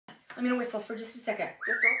I'm gonna whistle for just a second.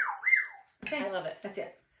 Whistle. Okay. I love it. That's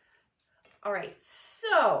it. All right. So,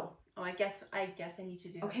 oh, I guess I need to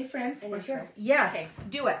do. Okay, friends, we're intro. here. Yes, okay.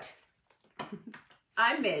 Do it.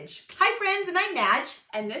 I'm Midge. Hi, friends, and I'm Madge.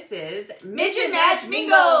 And this is Midge and Madge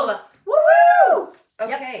Mingle. Woo-woo!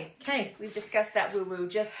 Okay. Yep. Okay. We've discussed that woo-woo.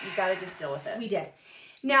 You gotta just deal with it. We did.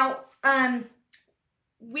 Now,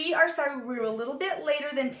 we are sorry we were a little bit later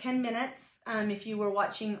than 10 minutes. If you were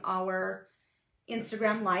watching our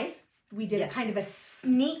Instagram live, we did a kind of a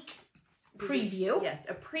sneak preview. Yes,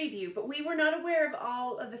 a preview, but we were not aware of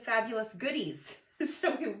all of the fabulous goodies.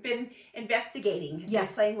 So we've been investigating and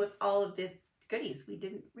playing with all of the goodies. We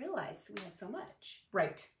didn't realize we had so much.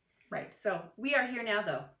 Right, right. So we are here now,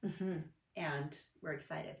 though, and we're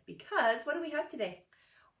excited because what do we have today?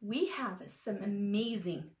 We have some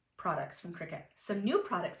amazing products from Cricut, some new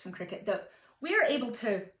products from Cricut that we are able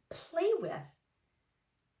to play with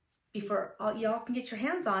before y'all can get your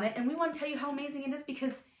hands on it. And we want to tell you how amazing it is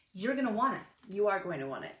because you're going to want it. You are going to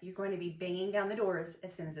want it. You're going to be banging down the doors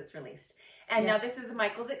as soon as it's released. And now this is a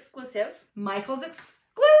Michael's exclusive. Michael's exclusive.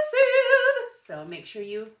 So make sure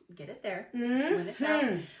you get it there when it's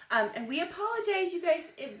out. And we apologize, you guys.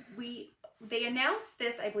 They announced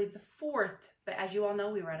this, I believe, the 4th. But as you all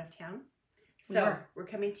know, we were out of town. So we're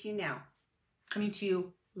coming to you now. Coming to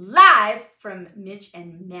you live from Midge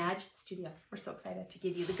and Madge studio. We're so excited to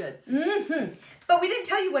give you the goods. But we didn't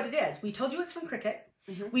tell you what it is. We told you it's from Cricut.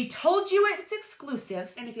 We told you it's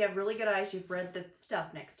exclusive. And if you have really good eyes, you've read the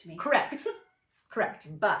stuff next to me. Correct. Correct.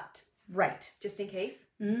 But, just in case.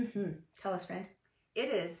 Tell us, friend. It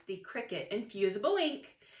is the Cricut Infusible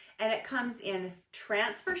Ink. And it comes in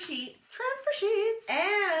transfer sheets.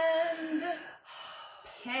 And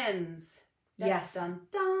pens. Yes. Dun,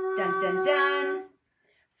 dun, dun, dun, dun.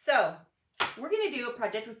 So, we're going to do a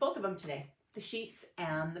project with both of them today. The sheets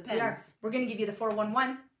and the pens. We're going to give you the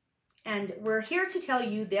 411. And we're here to tell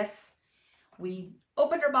you this. We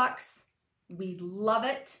opened our box. We love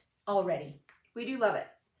it already. We do love it.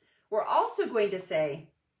 We're also going to say,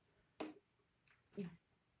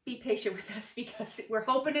 be patient with us because we're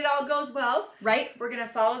hoping it all goes well. Right. We're going to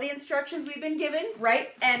follow the instructions we've been given. Right.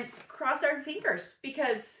 And cross our fingers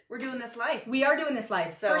because we're doing this live. We are doing this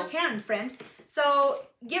live. So, firsthand, friend. So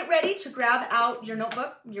get ready to grab out your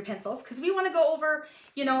notebook, your pencils, because we want to go over,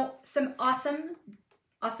 some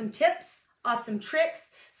awesome tips, awesome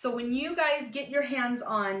tricks. So when you guys get your hands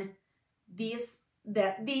on this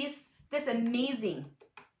amazing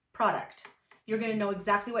product, you're going to know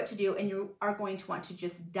exactly what to do, and you are going to want to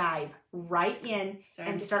just dive right in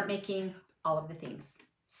and start making all of the things.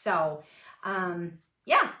 So,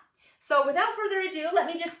 yeah. So without further ado, let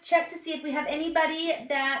me just check to see if we have anybody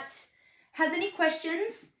that has any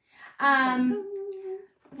questions.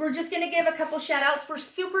 We're just going to give a couple shout outs. We're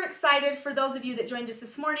super excited for those of you that joined us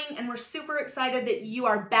this morning, and we're super excited that you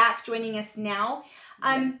are back joining us now.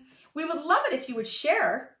 We would love it if you would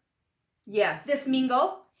share this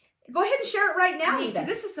Mingle. Go ahead and share it right now. Because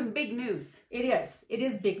this is some big news. It is. It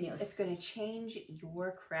is big news. It's going to change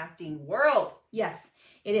your crafting world. Yes,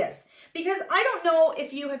 it is. Because I don't know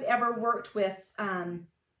if you have ever worked with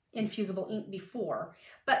Infusible Ink before,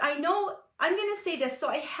 but I know, I'm going to say this. So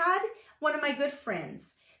I had one of my good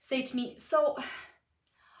friends say to me, so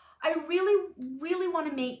I really, really want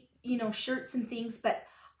to make, shirts and things, but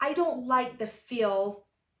I don't like the feel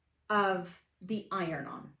of the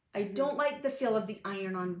iron-on. I don't like the feel of the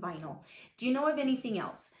iron-on vinyl. Do you know of anything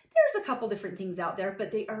else? There's a couple different things out there,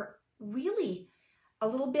 but they are really a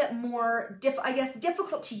little bit more,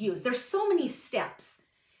 difficult to use. There's so many steps,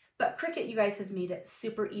 but Cricut, you guys, has made it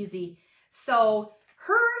super easy. So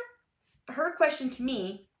her question to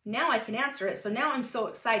me, now I can answer it. So now I'm so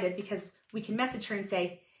excited because we can message her and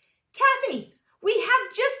say, Kathy, we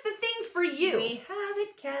have just the thing for you. We have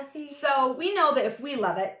it, Kathy. So we know that if we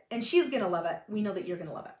love it, and she's going to love it, we know that you're going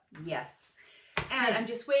to love it. Yes. And I'm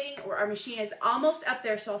just waiting, or our machine is almost up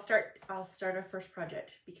there, so I'll start our first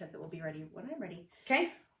project because it will be ready when I'm ready.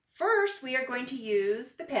 Okay. First, we are going to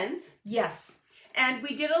use the pens. Yes. And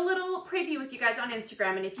we did a little preview with you guys on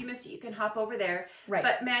Instagram, and if you missed it, you can hop over there. Right.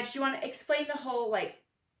 But Madge, do you want to explain the whole,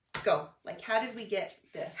 how did we get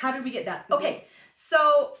this? How did we get that? Okay.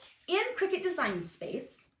 So in Cricut Design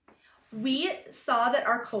Space, we saw that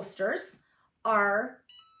our coasters were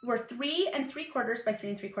 3 3/4 by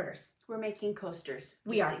 3 3/4. We're making coasters.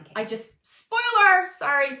 We are. I just, spoiler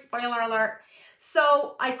alert.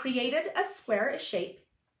 So I created a square, a shape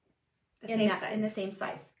in the same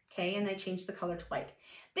size. Okay. And I changed the color to white.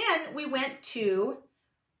 Then we went to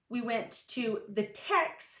the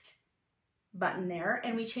text button there,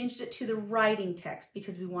 and we changed it to the writing text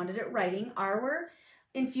because we wanted it writing our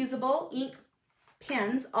Infusible Ink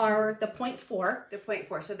pens are the 0.4. The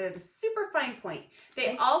 0.4. So they're the super fine point.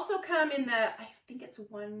 They also come in the, I think it's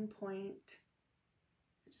 1 point.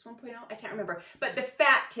 Just 1.0? I can't remember. But the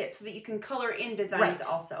fat tip so that you can color in designs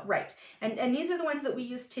also. Right. And these are the ones that we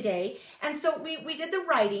use today. And so we did the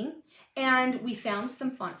writing and we found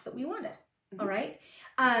some fonts that we wanted. All right.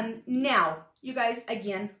 Now, you guys,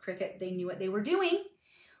 again, Cricut, they knew what they were doing.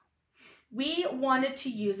 We wanted to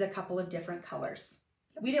use a couple of different colors.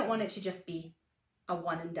 We didn't want it to just be a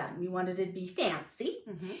one and done. We wanted it to be fancy.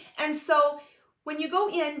 And so when you go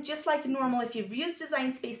in, just like normal, if you've used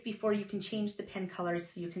Design Space before, you can change the pen colors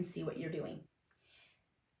so you can see what you're doing.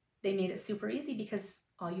 They made it super easy because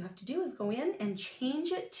all you have to do is go in and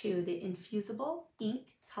change it to the Infusible Ink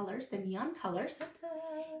colors, the neon colors.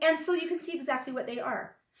 And so you can see exactly what they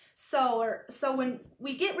are. So when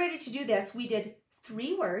we get ready to do this, we did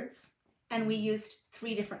 3 words and we used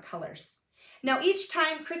 3 different colors. Now each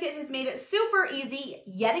time Cricut has made it super easy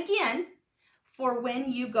yet again for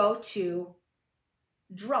when you go to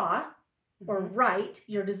draw or write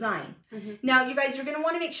your design. Now you guys, you're going to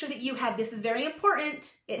want to make sure that you have, this is very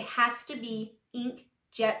important, it has to be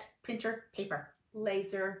inkjet printer paper.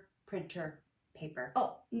 Laser printer paper.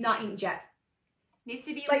 Oh, not inkjet. Needs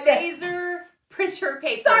to be like laser printer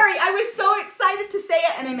paper. Sorry, I was so excited to say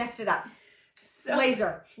it and I messed it up. So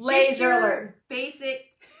laser alert. Basic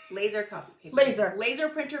laser copy paper. Laser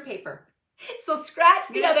printer paper. So scratch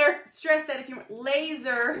the other. Stress that if you want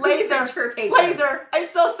laser printer paper. Laser. I'm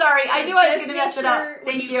so sorry. I knew I was going to mess it up.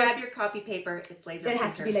 When you grab your copy paper, it's laser. It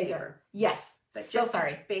has to be laser. Paper. Yes. But so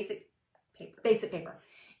sorry. Basic paper. Basic paper.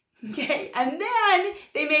 Okay. And then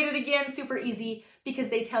they made it again super easy because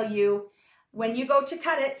they tell you when you go to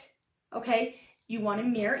cut it, okay, you want a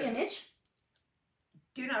mirror image.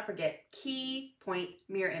 Do not forget key point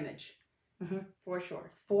mirror image. For sure.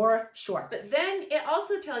 For sure. But then it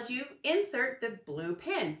also tells you insert the blue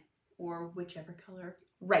pen or whichever color.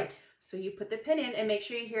 Right. So you put the pen in and make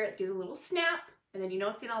sure you hear it do a little snap and then you know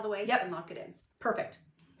it's in all the way and lock it in. Perfect.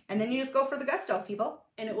 And then you just go for the gusto, people.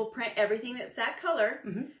 And it will print everything that's that color,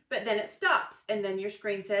 but then it stops. And then your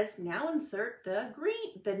screen says, now insert the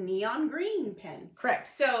neon green pen. Correct.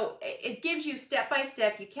 So it gives you step by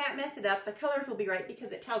step. You can't mess it up. The colors will be right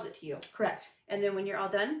because it tells it to you. Correct. And then when you're all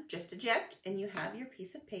done, just eject and you have your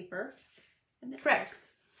piece of paper. And correct.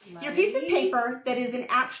 Your piece of paper that is an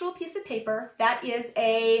actual piece of paper, that is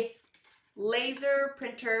a laser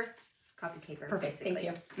printer copy paper. Perfect. Basically.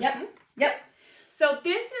 Thank you. Yep. Yep. So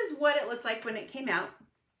this is what it looked like when it came out.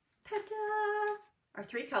 Ta-da! Our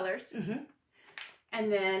 3 colors.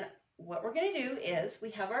 And then what we're going to do is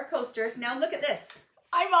we have our coasters. Now look at this.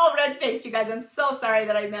 I'm all red-faced, you guys. I'm so sorry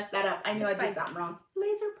that I messed that up. I knew I did something wrong.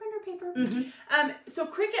 Laser printer paper. So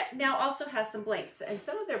Cricut now also has some blanks, and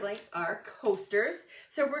some of their blanks are coasters.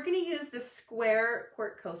 So we're going to use the square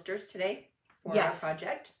quirt coasters today for our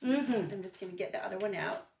project. I'm just going to get the other one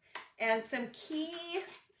out. And some key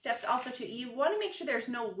steps also too. You want to make sure there's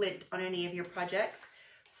no lint on any of your projects.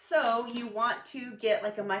 So you want to get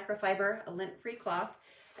like a microfiber, a lint-free cloth,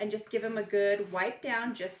 and just give them a good wipe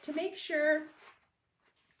down just to make sure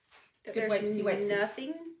that there's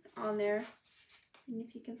nothing on there. And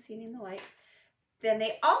if you can see it in the light. Then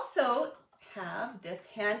they also have this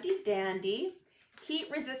handy dandy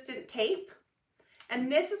heat-resistant tape. And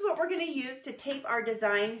this is what we're going to use to tape our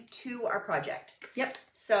design to our project. Yep.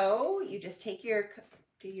 So you just take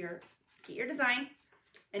get your design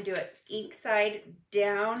and do it ink side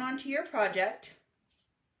down onto your project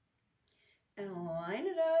and line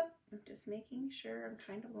it up. I'm just making sure I'm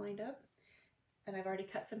kind of lined up. And I've already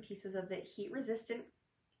cut some pieces of the heat resistant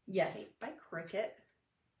tape by Cricut.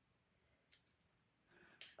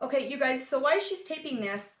 Okay, you guys, so while she's taping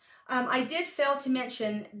this, I did fail to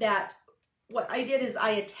mention that what I did is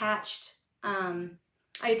I attached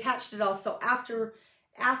it all. So after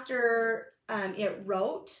it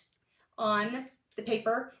wrote on the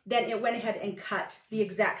paper, then it went ahead and cut the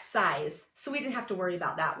exact size. So we didn't have to worry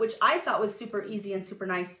about that, which I thought was super easy and super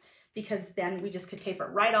nice because then we just could tape it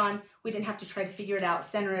right on. We didn't have to try to figure it out,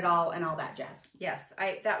 center it all, and all that jazz. Yes,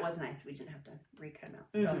 that was nice. We didn't have to recut them out.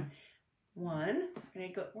 So we're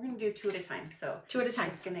gonna do 2 at a time. So 2 at a time.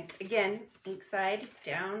 Just gonna again ink side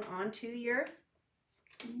down onto your.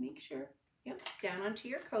 Make sure. Yep, down onto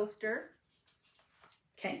your coaster.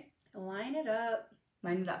 Okay. Line it up.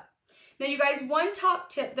 Line it up. Now, you guys, one top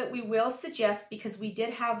tip that we will suggest, because we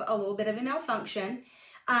did have a little bit of a malfunction,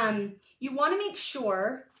 you want to make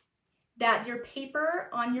sure that your paper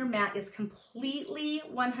on your mat is completely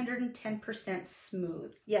 110%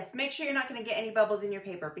 smooth. Yes, make sure you're not going to get any bubbles in your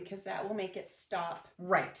paper because that will make it stop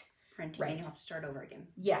printing and you'll have to start over again.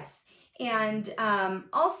 Yes. And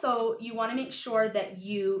also you want to make sure that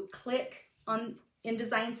you click on, in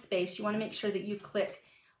design space, you want to make sure that you click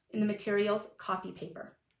in the materials, copy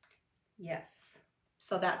paper. Yes.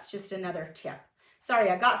 So that's just another tip.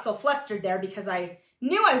 Sorry, I got so flustered there because I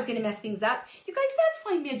knew I was going to mess things up. You guys, that's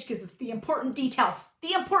why Midge gives us the important details.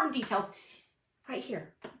 The important details right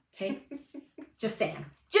here. Okay? Just saying.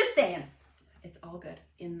 Just saying. It's all good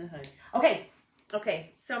in the hood. Okay.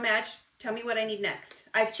 Okay, so Madge, tell me what I need next.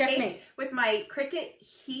 I've taped with my Cricut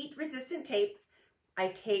heat resistant tape. I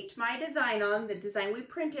taped my design on, the design we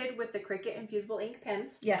printed with the Cricut Infusible Ink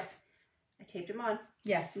pens. Yes. I taped them on.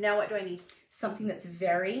 Yes. Now what do I need? Something that's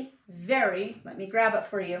very, very, let me grab it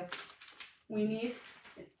for you. We need,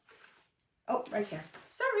 oh, right here.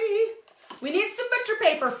 Sorry. We need some butcher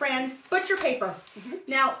paper, friends. Butcher paper.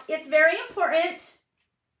 Now, it's very important.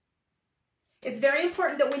 It's very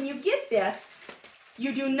important that when you get this,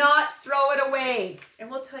 you do not throw it away. And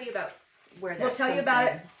we'll tell you about where that We'll tell you about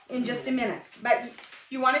it in just a minute. But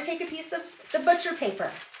you want to take a piece of the butcher paper.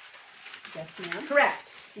 Yes, ma'am.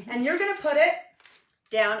 Correct. And you're going to put it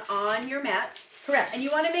down on your mat. Correct. And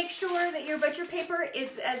you want to make sure that your butcher paper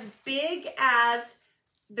is as big as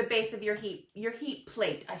the base of your heat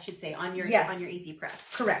plate, I should say, on your easy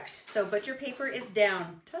press. Correct. So butcher paper is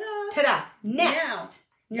down. Ta-da! Ta-da! Next.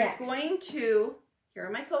 Now, you're going to, here are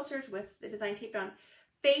my coasters with the design taped on,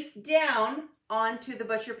 face down onto the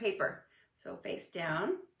butcher paper. So face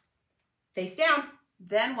down. Face down.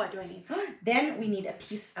 Then what do I need? Then we need a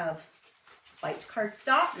piece of white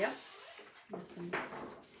cardstock. Yep.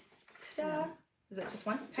 Ta-da. Yeah. Is that just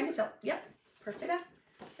one? Kind of felt. Yep. Perfect. Ta-da.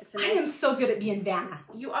 It's a nice, I am so good at being Vanna.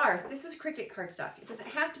 You are. This is Cricut cardstock. It doesn't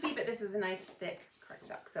have to be, but this is a nice thick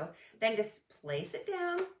cardstock. So then just place it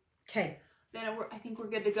down. Okay. Then I think we're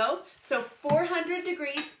good to go. So 400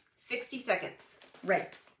 degrees, 60 seconds.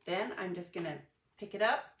 Right. Then I'm just going to pick it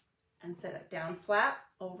up and set it down flat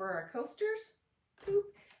over our coasters. Boop,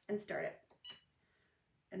 and start it.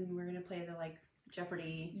 And we're going to play the like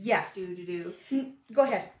Jeopardy. Yes. Do. Go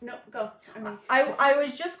ahead. No, go. I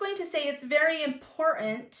was just going to say it's very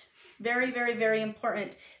important, very, very, very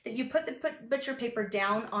important that you put the butcher paper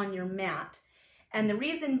down on your mat. And the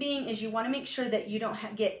reason being is you want to make sure that you don't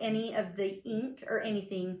get any of the ink or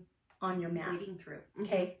anything on your mat. Bleeding through.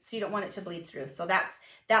 Okay, so you don't want it to bleed through. So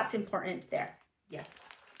that's important there. Yes.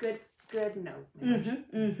 Good note.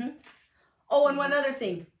 Oh, and one other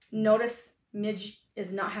thing. Notice Midge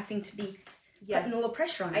is not having to be putting a little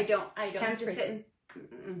pressure on it. I don't. Hands just free.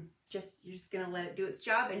 You're just gonna let it do its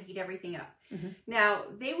job and heat everything up. Now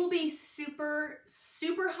they will be super,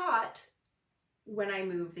 super hot when I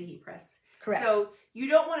move the heat press. Correct. So you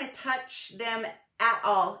don't want to touch them at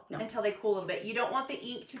all until they cool a little bit. You don't want the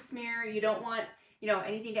ink to smear. You don't want,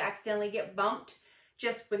 anything to accidentally get bumped.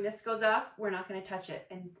 Just when this goes off, we're not going to touch it.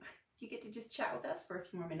 And you get to just chat with us for a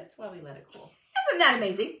few more minutes while we let it cool. Isn't that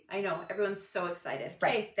amazing? I know. Everyone's so excited.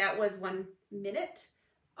 Right. Okay, that was 1 minute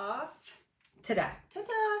off. Ta-da. Ta-da.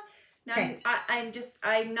 Now Okay.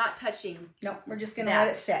 I'm not touching. No, we're just going to let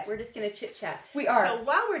it sit. We're just going to chit chat. We are. So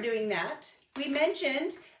while we're doing that, we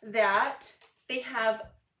mentioned that they have,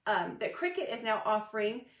 that Cricut is now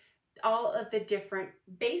offering all of the different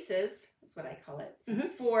bases, that's what I call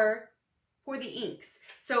it, for the inks.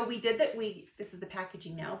 So we did that. This is the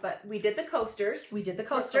packaging now, but we did the coasters. We did the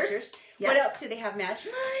coasters. Yes. What else do they have, Madge?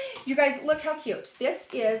 You guys, look how cute. This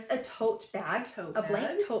is a tote bag,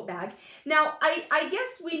 blank tote bag. Now, I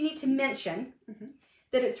guess we need to mention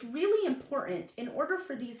that it's really important in order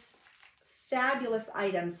for these fabulous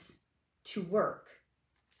items to work.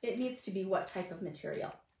 It needs to be what type of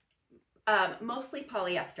material? Mostly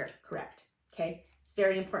polyester. Correct. Okay. It's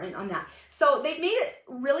very important on that. So they've made it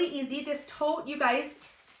really easy. This tote, you guys,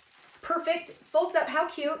 perfect. Folds up. How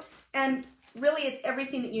cute. And really it's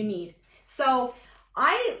everything that you need. So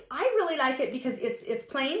I really like it because it's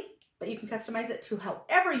plain, but you can customize it to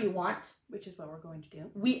however you want. Which is what we're going to do.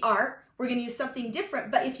 We're going to use something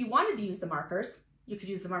different, but if you wanted to use the markers, you could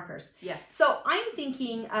use the markers. Yes. So I'm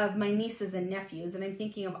thinking of my nieces and nephews, and I'm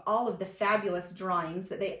thinking of all of the fabulous drawings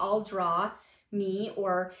that they all draw me,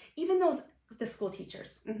 or even the school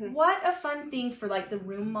teachers. What a fun thing for like the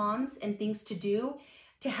room moms and things to do,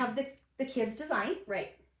 to have the kids design.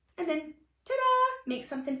 Right. And then, ta-da, make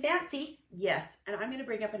something fancy. Yes. And I'm going to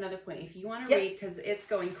bring up another point. If you want to read, because it's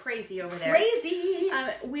going crazy over there. Crazy.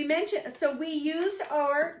 We mentioned, so we used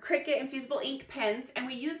our Cricut Infusible Ink pens, and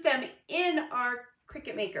we used them in our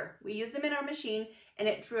Cricut Maker. We used them in our machine, and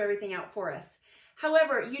it drew everything out for us.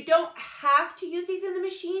 However, you don't have to use these in the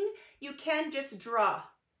machine. You can just draw.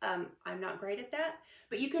 I'm not great at that,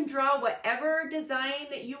 but you can draw whatever design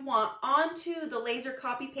that you want onto the laser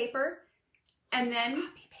copy paper, and then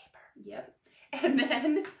Yep. And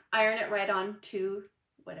then iron it right on to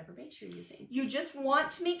whatever base you're using. You just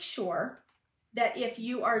want to make sure that if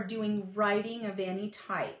you are doing writing of any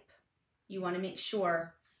type, you want to make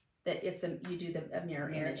sure that you do a mirror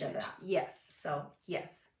image of that. Yes. So,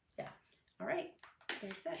 yes. Yeah. All right.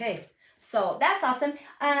 There's that. Okay. So that's awesome. We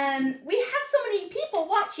have so many people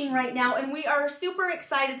watching right now, and we are super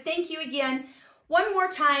excited. Thank you again. One more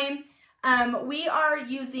time, we are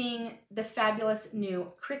using the fabulous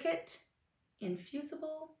new Cricut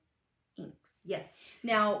Infusible Inks. Yes.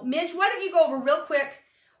 Now, Midge, why don't you go over real quick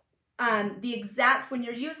the exact, when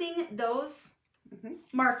you're using those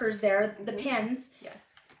markers there, the pens.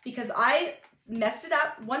 Yes. Because I messed it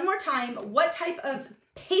up. One more time, what type of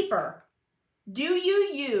paper do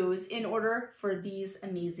you use in order for these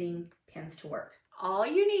amazing pens to work? All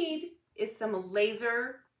you need is some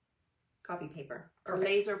laser copy paper or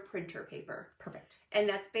laser printer paper. Perfect. And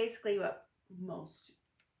that's basically what most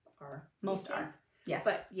are. Most are. Yes.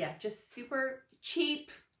 But yeah, just super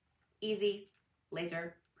cheap, easy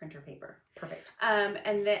laser printer paper. Perfect.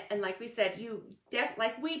 And like we said,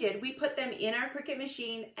 like we did, we put them in our Cricut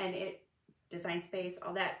machine and it design space,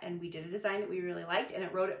 all that, and we did a design that we really liked and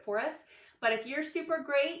it wrote it for us. But if you're super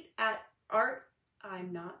great at art,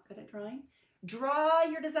 I'm not good at drawing, draw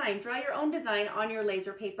your design, draw your own design on your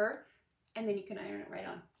laser paper, and then you can iron it right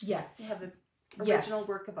on. Yes. You have an original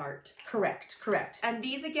work of art. Correct, correct. And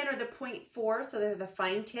these again are the 0.4, so they're the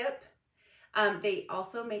fine tip. They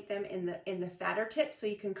also make them in the fatter tip, so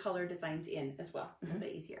you can color designs in as well. A little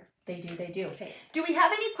bit easier. They do, they do. Okay. Do we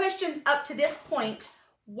have any questions up to this point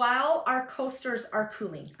while our coasters are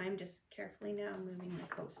cooling? I'm just carefully now moving the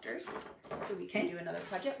coasters so we can do another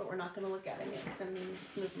project, but we're not going to look at them yet because I'm going to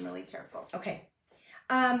just move them really careful. Okay.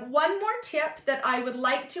 One more tip that I would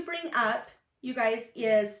like to bring up, you guys,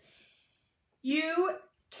 is you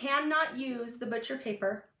cannot use the butcher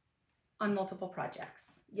paper on multiple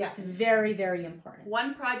projects. Yeah. It's very, very important.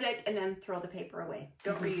 One project and then throw the paper away.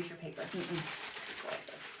 Don't reuse your paper.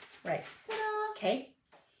 Right. Ta-da! Okay.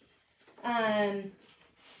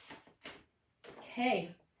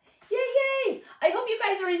 Okay. Yay! I hope you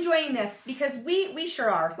guys are enjoying this because we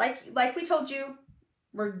sure are. Like we told you,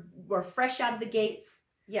 we're fresh out of the gates.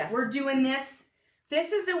 Yes. We're doing this.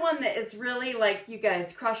 This is the one that is really like, you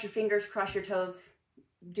guys, cross your fingers, cross your toes,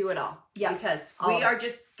 do it all. Yeah. Because we are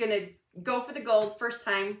just going to go for the gold first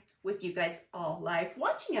time with you guys all live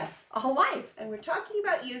watching us. All live. And we're talking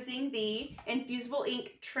about using the Infusible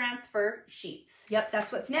Ink transfer sheets. Yep,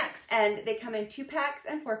 that's what's next. And they come in 2-packs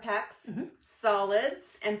and 4-packs,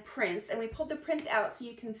 solids and prints. And we pulled the prints out so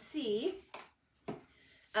you can see.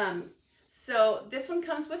 So this one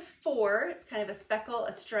comes with 4. It's kind of a speckle,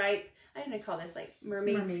 a stripe. I'm going to call this like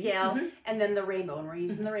mermaid scale. And then the rainbow. And we're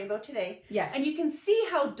using the rainbow today. Yes. And you can see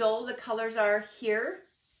how dull the colors are here.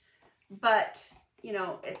 But, you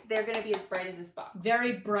know, they're going to be as bright as this box.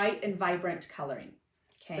 Very bright and vibrant coloring.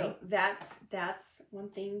 Okay. So that's one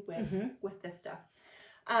thing with this stuff.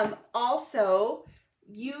 Also,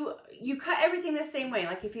 you cut everything the same way.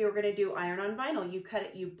 Like if you were going to do iron on vinyl, you cut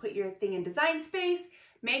it, you put your thing in design space.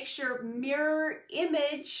 Make sure mirror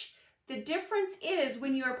image. The difference is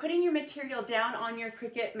when you are putting your material down on your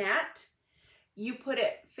Cricut mat, you put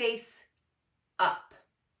it face up.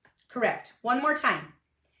 Correct. One more time.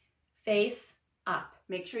 Face up.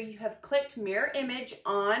 Make sure you have clicked mirror image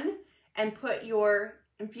on and put your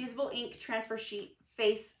Infusible Ink transfer sheet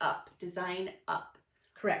face up, design up.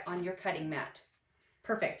 Correct. On your cutting mat.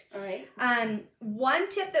 Perfect. All right. One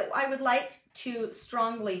tip that I would like to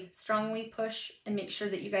strongly push and make sure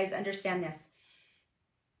that you guys understand this.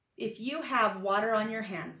 If you have water on your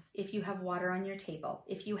hands, if you have water on your table,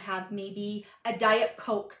 if you have maybe a Diet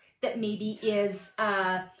Coke that maybe is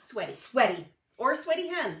sweaty. Or sweaty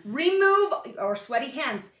hands. Remove, or sweaty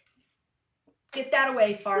hands. Get that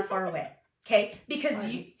away, far, far away. Okay? Because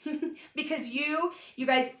you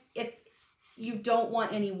guys, if you don't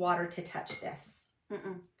want any water to touch this.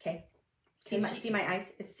 Okay? See my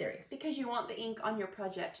eyes? It's serious. Because you want the ink on your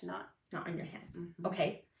project, not on your hands.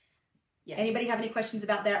 Okay? Yes. Anybody have any questions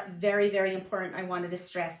about that? Very, very important. I wanted to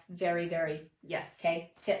stress. Very, very. Yes.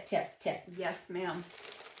 Okay? Tip. Yes, ma'am.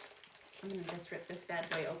 I'm going to just rip this bad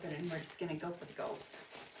boy open and we're just going to go for the gold.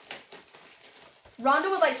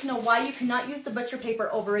 Rhonda would like to know why you cannot use the butcher paper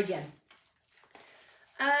over again.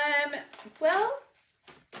 Well,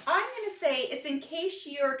 I'm going to say it's in case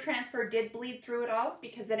your transfer did bleed through it all,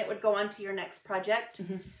 because then it would go on to your next project.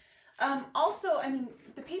 Also, I mean,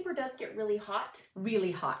 the paper does get really hot.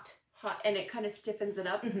 Really hot. And it kind of stiffens it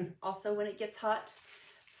up also when it gets hot.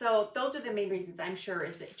 So those are the main reasons, I'm sure,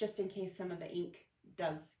 is that just in case some of the ink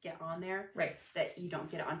does get on there, right, that you don't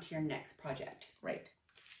get it onto your next project. Right.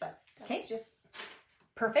 But Okay. Just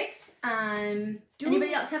perfect.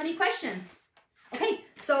 Anybody else have any questions? Okay,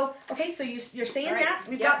 so you're saying that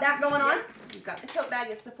we've got that going on. We've got the tote bag.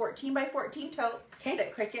 It's the 14 by 14 tote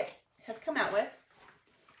that Cricut has come out with.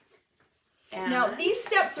 And now these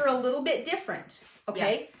steps are a little bit different.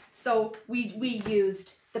 Okay, yes. So we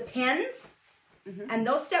used the pens, and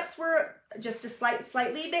those steps were just a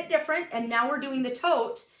slightly bit different. And now we're doing the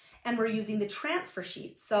tote, and we're using the transfer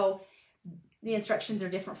sheets. So the instructions are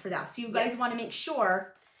different for that. So you guys want to make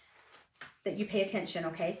sure that you pay attention.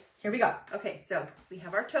 Okay. Here we go. Okay, so we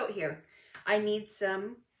have our tote here. I need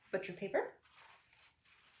some butcher paper.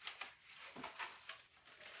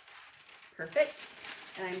 Perfect.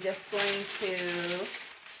 And I'm just going to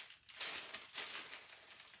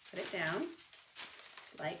put it down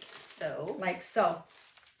like so. Like so.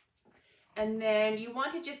 And then you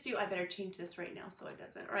want to just do, I better change this right now so it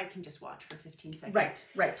doesn't, or I can just watch for 15 seconds.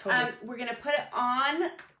 Right, totally. We're going to put it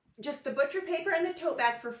on just the butcher paper and the tote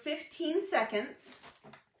bag for 15 seconds.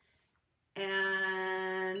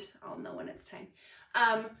 And I'll know when it's time.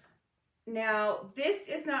 Now, this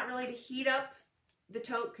is not really to heat up the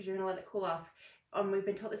tote because you're going to let it cool off. We've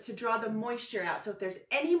been told it's to draw the moisture out. So if there's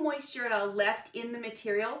any moisture at all left in the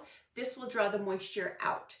material, this will draw the moisture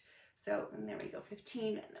out. So, and there we go, 15,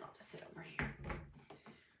 and then I'll just sit over here.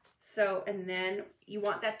 So, and then you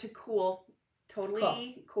want that to cool,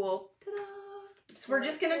 totally cool. Ta-da! So we're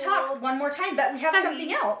just going to talk one more time, but we have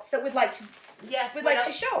something else that we'd like to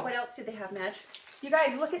to show. What else did they have, Madge? You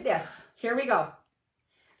guys, look at this. Here we go.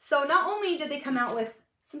 So not only did they come out with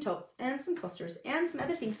some totes and some posters and some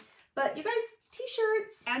other things, but you guys,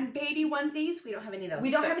 t-shirts. And baby onesies. We don't have any of those.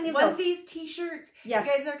 We don't have any of those. Onesies, t-shirts. Yes.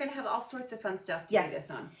 You guys are going to have all sorts of fun stuff to do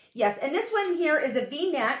this on. Yes, and this one here is a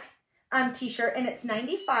V-neck t-shirt, and it's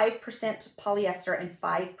 95% polyester and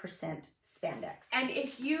 5% spandex. And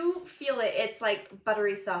if you feel it, it's like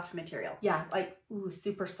buttery soft material. Yeah, like, ooh,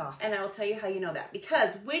 super soft. And I will tell you how you know that.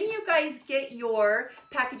 Because when you guys get your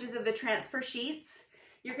packages of the transfer sheets,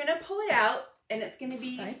 you're going to pull it out, and it's going to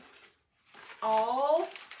be all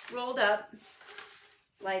rolled up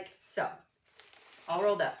like so. All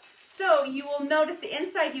rolled up. So you will notice the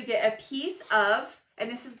inside you get a piece of,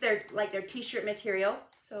 and this is their t-shirt material.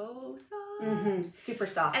 So soft. Super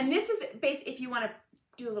soft. And this is if you want to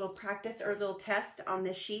do a little practice or a little test on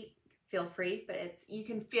this sheet, feel free, but you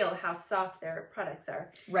can feel how soft their products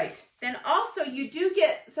are. Right. Then also you do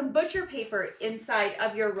get some butcher paper inside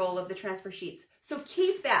of your roll of the transfer sheets. So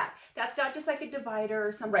keep that. That's not just like a divider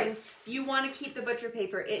or something. Right. You want to keep the butcher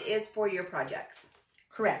paper. It is for your projects.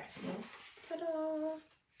 Correct. Ta-da.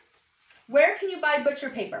 Where can you buy butcher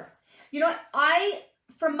paper? You know what?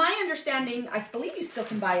 From my understanding, I believe you still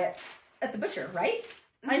can buy it at the butcher, right?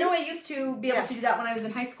 I know I used to be able to do that when I was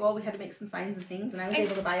in high school. We had to make some signs and things, and I was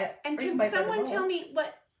able to buy it. And can someone tell me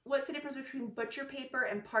what's the difference between butcher paper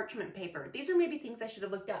and parchment paper? These are maybe things I should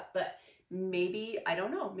have looked up, but maybe, I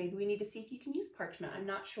don't know. Maybe we need to see if you can use parchment. I'm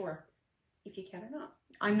not sure if you can or not.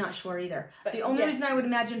 I'm not sure either. But the only reason I would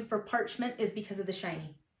imagine for parchment is because of the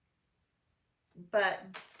shiny. But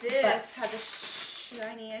this has a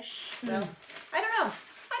shiny-ish. So I don't know.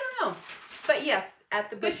 But yes,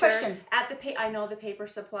 at the butcher, good questions. I know the paper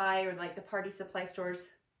supply or like the party supply stores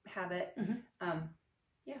have it.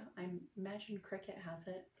 Yeah, I imagine Cricut has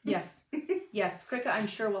it. Yes, yes, Cricut, I'm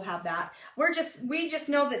sure will have that. We just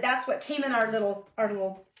know that that's what came in our little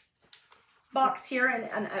box here,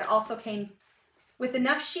 and it also came with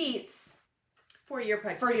enough sheets for your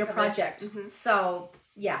project. So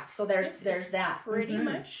yeah, so there's that. Pretty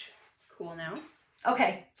much cool now.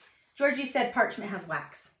 Okay, Georgie said parchment has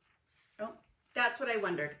wax. Oh, that's what I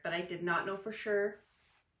wondered, but I did not know for sure.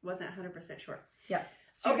 Wasn't 100% sure. Yeah.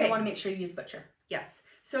 So you're gonna want to make sure you use butcher. Yes.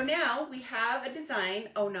 So now we have a design.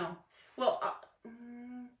 Oh no. Well,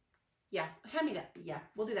 yeah. Hand me that. Yeah,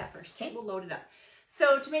 we'll do that first. Okay. We'll load it up.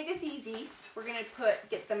 So to make this easy, we're gonna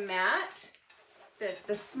get the mat,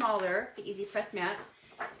 the smaller, the easy press mat,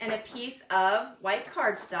 and a piece of white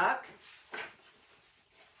cardstock.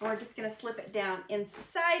 And we're just gonna slip it down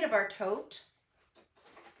inside of our tote,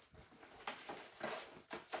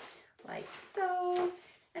 like so.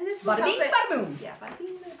 And this will help it. Bada boom. Yeah, bada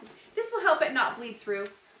bing, bada boom. This will help it not bleed through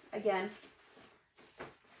again.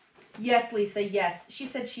 Yes, Lisa, yes. She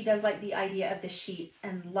said she does like the idea of the sheets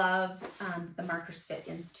and loves the markers fit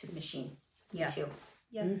into the machine. Yes. Me too.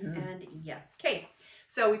 Yes, and yes. Okay,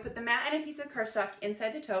 so we put the mat and a piece of cardstock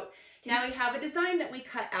inside the tote. Now we have a design that we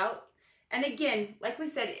cut out. And again, like we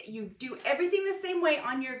said, you do everything the same way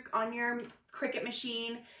on your Cricut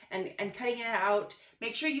machine and cutting it out.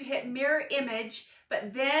 Make sure you hit mirror image,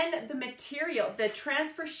 but then the material, the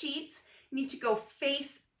transfer sheets need to go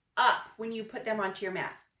face up when you put them onto your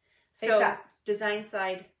mat. Face up. Design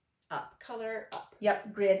side up, color up.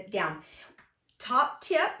 Yep, grid down. Top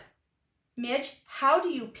tip, Midge, how do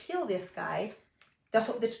you peel this guy,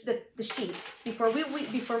 the sheet, before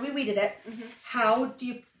we weeded it, how do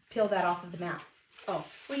you peel that off of the mat? Oh,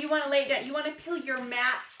 well, you want to lay it down. You want to peel your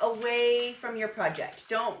mat away from your project.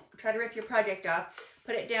 Don't try to rip your project off.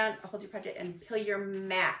 Put it down, hold your project, and peel your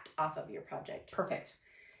mat off of your project. Perfect.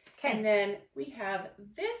 Okay. And then we have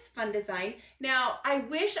this fun design. Now, I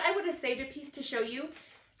wish I would have saved a piece to show you.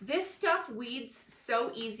 This stuff weeds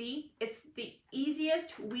so easy. It's the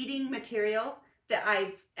easiest weeding material that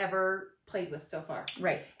I've ever played with so far.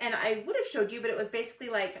 Right. And I would have showed you, but it was basically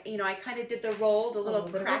like, you know, I kind of did the roll, the little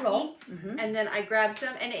cracky, and then I grabbed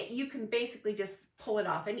some, and you can basically just pull it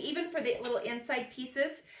off. And even for the little inside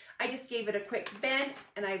pieces, I just gave it a quick bend,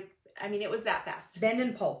 and I mean, it was that fast. Bend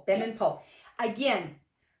and pull, bend and pull. Again,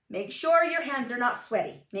 make sure your hands are not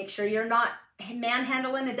sweaty. Make sure you're not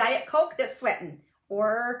manhandling a Diet Coke that's sweating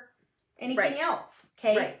or anything else.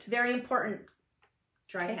 Okay. Right. Very important.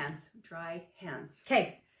 Dry hands. Dry hands.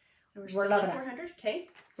 Okay. We're still at 400. Okay.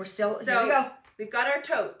 We're still, so here we go. We've got our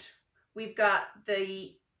tote. We've got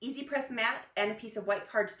the Easy Press mat and a piece of white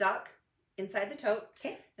cardstock inside the tote.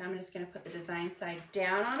 Okay. Now I'm just going to put the design side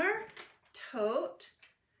down on our tote.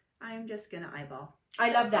 I'm just going to eyeball.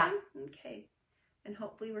 I love that. Okay. And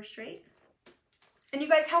hopefully we're straight. And you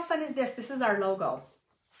guys, how fun is this? This is our logo.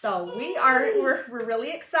 So we're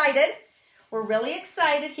really excited. We're really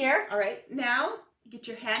excited here. All right. Now get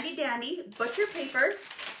your handy dandy butcher paper.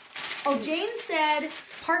 Oh, Jane said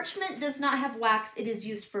parchment does not have wax. It is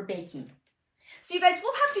used for baking. So you guys,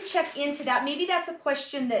 we'll have to check into that. Maybe that's a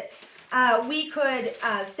question that we could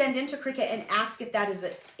send into Cricut and ask if that is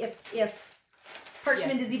if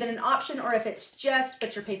parchment is even an option or if it's just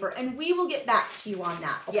butcher paper. And we will get back to you on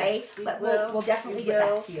that, okay? Yes, but we'll definitely get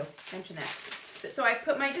back to you. Mention that. So I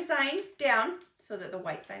put my design down so that the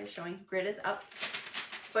white side is showing. Grid is up.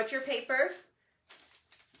 Butcher paper.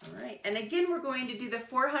 All right. And again, we're going to do the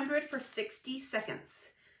 400 for 60 seconds.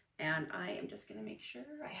 And I am just going to make sure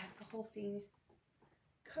I have the whole thing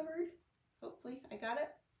covered. Hopefully I got it.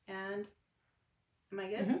 And am I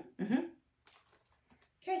good?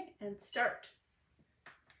 Okay. And start.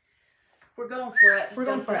 We're going for it. We're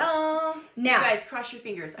going for it. Now, you guys, cross your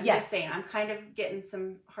fingers. I'm yes. just saying, I'm kind of getting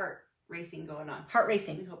some heart racing going on. Heart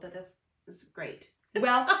racing. We hope that this is great.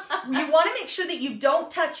 Well, you want to make sure that you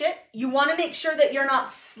don't touch it. You want to make sure that you're not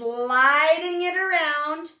sliding it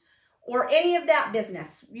around or any of that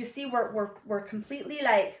business. You see, we're completely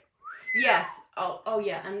like. Yes. Oh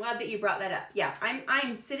yeah. I'm glad that you brought that up. Yeah.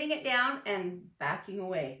 I'm sitting it down and backing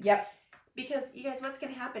away. Yep. Because you guys, what's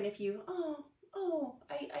going to happen if you,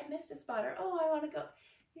 I missed a spot, or I want to go.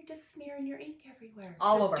 You're just smearing your ink everywhere.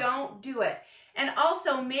 All over. Don't do it. And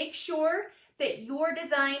also make sure that your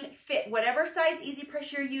design fit, whatever size Easy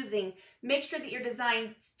Press you're using, make sure that your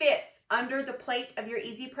design fits under the plate of your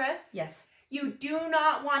Easy Press. Yes. You do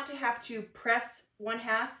not want to have to press one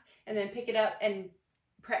half and then pick it up and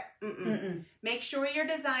press. Make sure your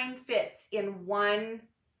design fits in one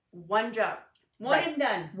job. One and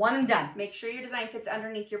done. One and done. Make sure your design fits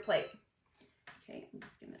underneath your plate. Okay, I'm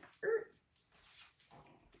just going to...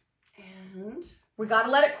 And... we got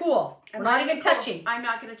to let it cool. We're not even touching. I'm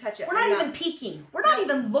not going to touch it. We're not even peeking. We're not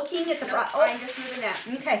even looking at the... I'm just moving that.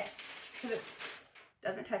 Okay. Because it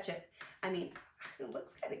doesn't touch it. I mean, it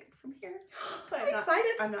looks kind of good from here. But I'm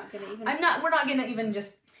excited. I'm not going to even... we're not going to even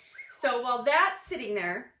just... So while that's sitting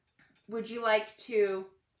there, would you like to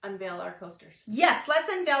unveil our coasters? Yes, let's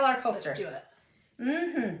unveil our coasters. Let's do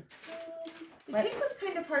it. The tape was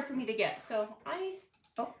kind of hard for me to get, so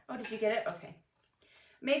Oh, did you get it? Okay.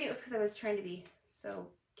 Maybe it was because I was trying to be so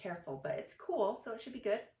careful, but it's cool, so it should be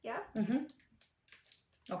good. Yeah?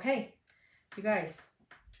 Okay. You guys,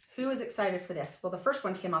 who is excited for this? Well, the first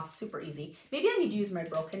one came off super easy. Maybe I need to use my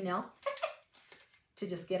broken nail to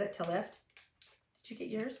just get it to lift. Did you get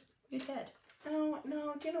yours? You did. Oh,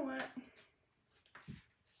 no. Do you know what?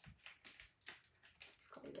 Let's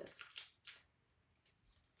call it this.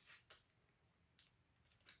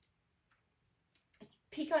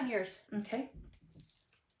 Peek on yours. Okay.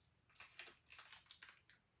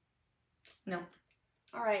 No.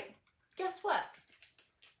 All right. Guess what?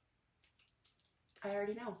 I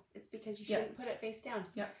already know. It's because you shouldn't put it face down.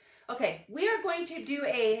 Yep. Okay. We are going to do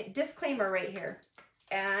a disclaimer right here.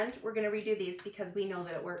 And we're going to redo these because we know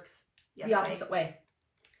that it works the opposite way.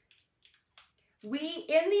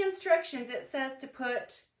 In the instructions, it says to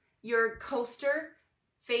put your coaster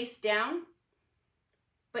face down.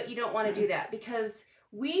 But you don't want to do that because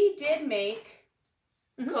we did make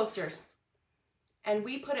coasters. And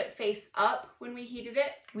we put it face up when we heated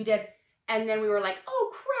it. We did. And then we were like,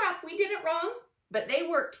 oh crap, we did it wrong. But they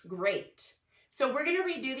worked great. So we're going to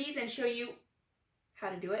redo these and show you how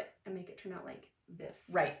to do it and make it turn out like this.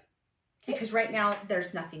 Right. Because right now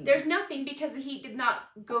there's nothing. There's nothing because the heat did not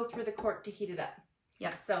go through the cork to heat it up.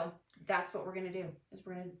 Yeah. So that's what we're going to do, is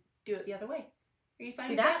we're going to do it the other way. Are you fine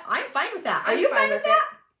with that? I'm fine with that. Are you fine with that?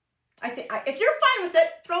 I think if you're fine with it,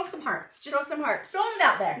 throw some hearts. Just throw some hearts. Throwing it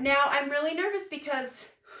out there. Now I'm really nervous because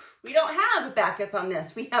we don't have a backup on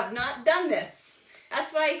this. We have not done this.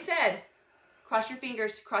 That's why I said, cross your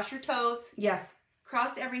fingers, cross your toes. Yes.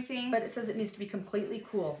 Cross everything. But it says it needs to be completely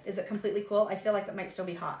cool. Is it completely cool? I feel like it might still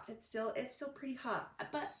be hot. It's still pretty hot.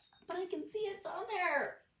 But I can see it's on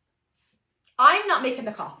there. I'm not making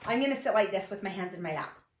the call. I'm gonna sit like this with my hands in my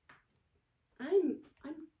lap. I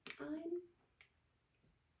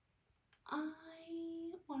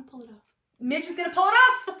want to pull it off. Midge is gonna pull it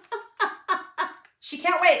off. She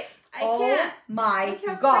can't wait. I can't. My Look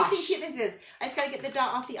how gosh. freaking cute this is. I just gotta get the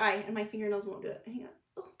dot off the eye, and my fingernails won't do it. Hang on.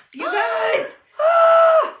 Oh, you guys!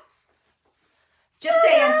 Just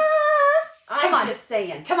saying. Come on. Just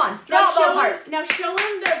saying. Come on. Throw out those hearts. Now show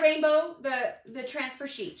them the rainbow, the transfer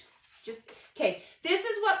sheet. Just okay. This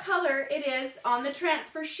is what color it is on the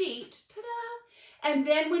transfer sheet. Ta-da! And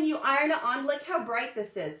then when you iron it on, look how bright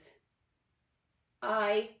this is.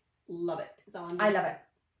 I love it. Is all I'm doing. I love it.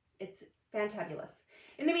 It's fantabulous.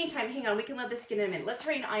 In the meantime, hang on. We can let this get in a minute. Let's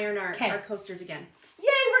hurry and iron our coasters again. Yay!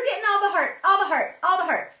 We're getting all the hearts. All the hearts. All the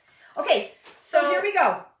hearts. Okay. So here we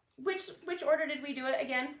go. Which order did we do it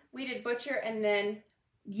again? We did butcher and then...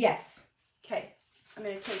 Yes. Okay. I'm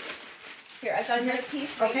going to take it. Here, I've got another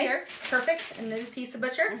piece right here. Perfect. Another piece of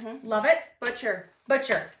butcher. Love it. Butcher.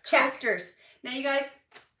 Butcher. Check. Coasters. Now, you guys,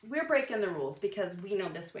 we're breaking the rules because we know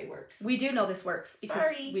this way works. We do know this works because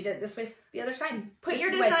we did it this way the other time. Put your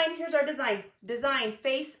design. Here's our design. Design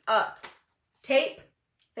face up. Tape.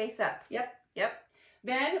 Face up. Yep. Yep.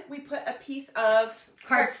 Then we put a piece of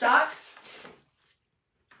cardstock.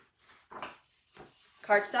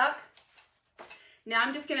 Cardstock. Now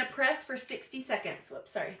I'm just going to press for 60 seconds.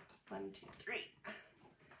 Whoops, sorry. 1, 2, 3.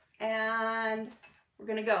 And we're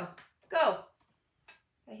going to go. Go.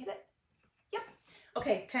 Did I hit it? Yep.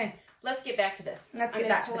 Okay. Okay. Let's get back to this. Let's get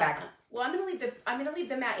back to the bag. Well, I'm going to leave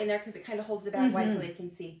the mat in there because it kind of holds the bag wide so they can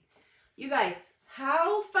see. You guys,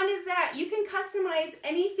 how fun is that? You can customize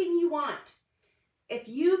anything you want. If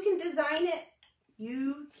you can design it,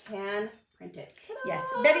 you can print it. Ta-da! Yes.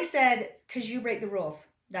 Betty said, because you break the rules,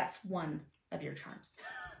 that's one of your charms.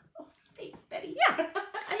 Oh, thanks, Betty. Yeah.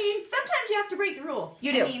 I mean, sometimes you have to break the rules.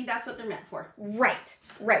 You do. I mean, that's what they're meant for. Right.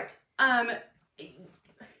 Right. I'm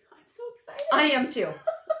so excited. I am too.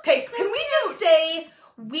 Okay, so can we just say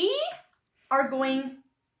we are going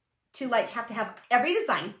to have to have every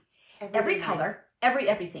design, every color,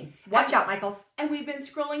 everything. Watch out, Michaels. And we've been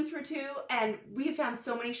scrolling through too, and we have found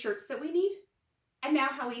so many shirts that we need. And now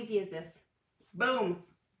how easy is this? Boom.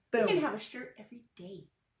 Boom. You can have a shirt every day.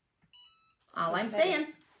 All I'm saying.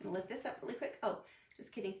 I'm going to lift this up really quick. Oh,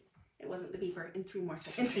 just kidding. It wasn't the beeper. In 3 more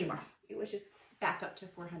seconds. In 3 more. It was just back up to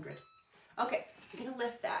 400. Okay, I'm going to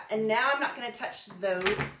lift that. And now I'm not going to touch those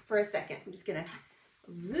for a second. I'm just going to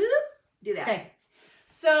do that. Okay.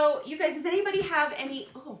 So, you guys, does anybody have any...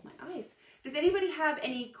 Oh, my eyes. Does anybody have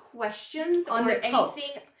any questions on the tote?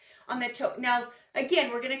 Anything on the tote? Now,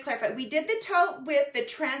 again, we're going to clarify. We did the tote with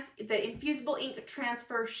the Infusible Ink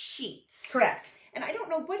transfer sheets. Correct. And I don't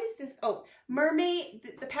know, what is this? Oh, mermaid,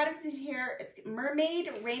 the pattern's in here. It's mermaid,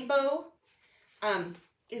 rainbow.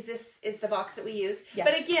 Is the box that we use. Yes.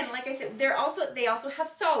 But again, like I said, they also have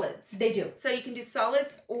solids. They do. So you can do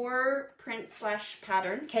solids or print /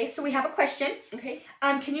 patterns. Okay, so we have a question. Okay.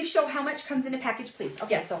 Can you show how much comes in a package, please?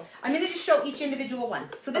 Okay, yes. So I'm going to just show each individual one.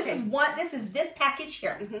 So this is this package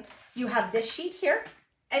here. You have this sheet here.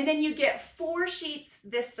 And then you get 4 sheets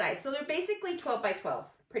this size. So they're basically 12 by 12,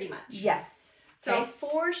 pretty much. Yes. So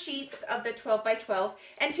 4 sheets of the 12 by 12.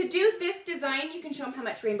 And to do this design, you can show them how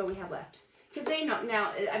much rainbow we have left. Because they know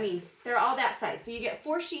now, I mean, they're all that size. So you get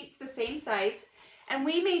 4 sheets the same size. And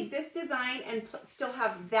we made this design and still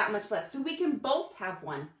have that much left. So we can both have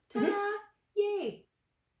one. Ta-da! Yay!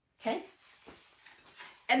 Okay.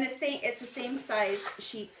 And it's the same size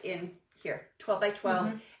sheets in here, 12 by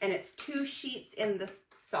 12. And it's 2 sheets in the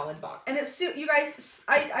solid box. And it's, you guys,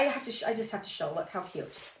 I just have to show, look how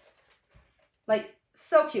cute. Like,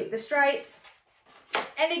 so cute. The stripes.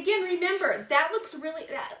 And again, remember, that looks really,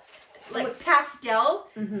 like looks pastel,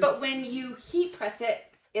 but when you heat press it,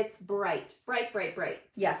 it's bright. Bright, bright, bright.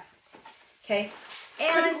 Yes. Okay. And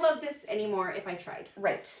I couldn't love this anymore if I tried.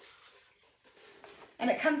 Right. And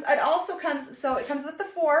it also comes, so it comes with the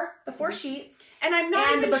four sheets. And I'm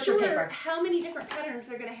not even sure paper. how many different patterns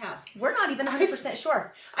they're going to have. We're not even 100%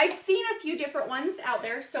 sure. I've seen a few different ones out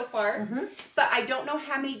there so far, but I don't know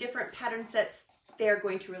how many different pattern sets they're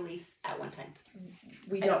going to release at one time.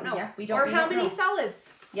 We don't know. Yeah, we don't. Or we how don't many know. solids.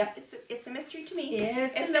 Yep. It's a mystery to me.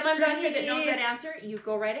 It's if someone's on here that knows that answer, you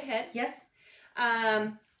go right ahead. Yes.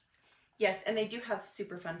 Yes, and they do have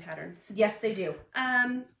super fun patterns. Yes, they do.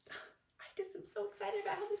 I just am so excited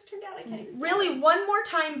about how this turned out. I can't even Really, one more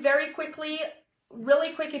time, very quickly,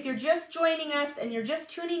 really quick, if you're just joining us and you're just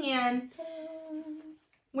tuning in,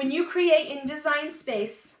 when you create in Design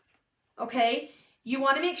Space, okay, you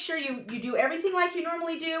want to make sure you do everything like you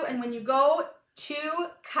normally do, and when you go to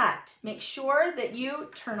cut, make sure that you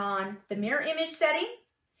turn on the mirror image setting.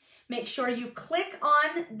 Make sure you click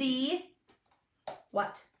on the,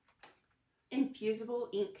 what? Infusible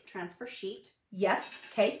ink transfer sheet. Yes,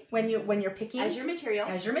 okay, when you're picking as your material.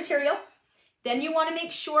 Then you want to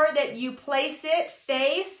make sure that you place it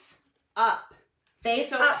face up.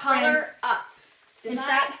 Face so up, color friends. Up. In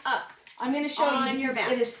fact, up. I'm going to show on you your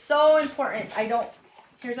mat. it is so important.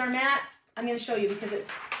 Here's our mat. I'm going to show you because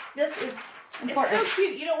this is important. It's so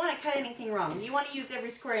cute. You don't want to cut anything wrong. You want to use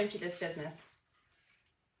every square inch of this business.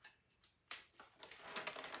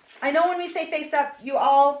 I know when we say face up, you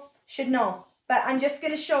all should know, but I'm just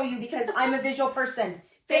going to show you because I'm a visual person.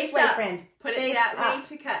 Face way, up. friend. Put face it that up. way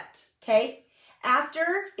to cut. Okay.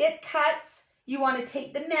 After it cuts, you want to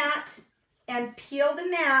take the mat and peel the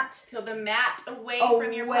mat. Peel the mat away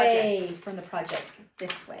from your project. Away from the project.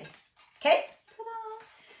 This way. Okay?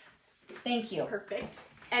 Ta-da. Thank you. Perfect.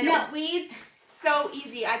 And now, weeds, so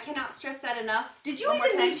easy. I cannot stress that enough. Did you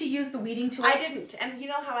even need to use the weeding tool? I didn't. And you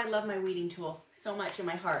know how I love my weeding tool so much in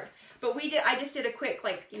my heart. But I just did a quick,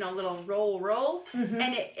 little roll.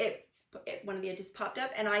 And it one of the edges popped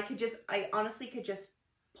up. And I honestly could just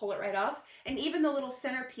pull it right off. And even the little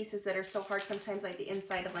center pieces that are so hard sometimes, like the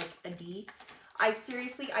inside of a D, I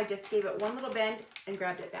just gave it one little bend and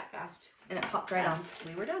grabbed it that fast. And it popped right off.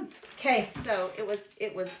 We were done. Okay. So it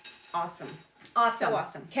was awesome. Awesome. So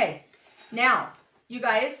awesome. Okay. Now, you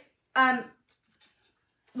guys, well,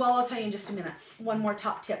 I'll tell you in just a minute. One more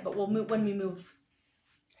top tip, but we'll move when we move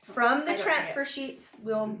from the transfer sheets.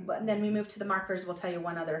 And then we move to the markers. We'll tell you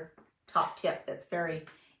one other top tip that's very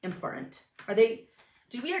important.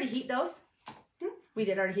 Did we already heat those? We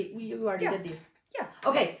did already heat. You already did these. Yeah.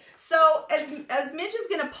 Okay. So as Midge is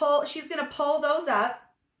gonna pull, she's gonna pull those up.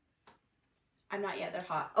 I'm not yet. They're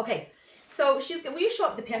hot. Okay. So will you show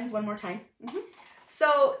up the pins one more time?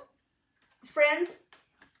 So, friends,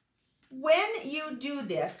 when you do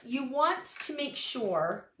this, you want to make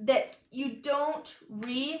sure that you don't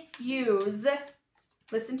reuse,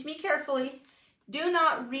 listen to me carefully, do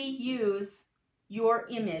not reuse your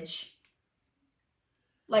image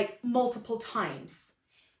multiple times.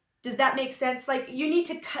 Does that make sense? You need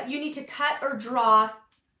to cut or draw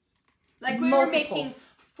we were making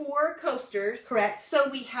 4 coasters. Correct. So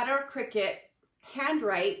we had our Cricut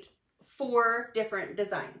handwrite 4 different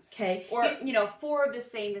designs. Okay. Or, 4 of the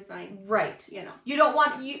same design. Right. You don't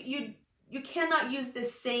want, you cannot use the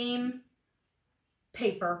same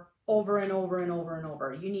paper over and over and over and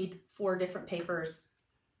over. You need 4 different papers.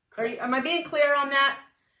 Am I being clear on that?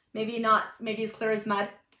 Maybe not. Maybe as clear as mud.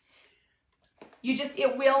 You just,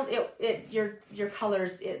 your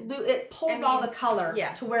colors, it pulls all the color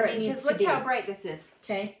to where it needs to be. Look how bright this is.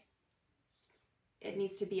 Okay. It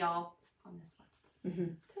needs to be all on this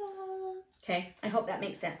one. Okay. I hope that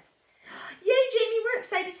makes sense. Yay, Jamie, we're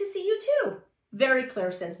excited to see you too. Very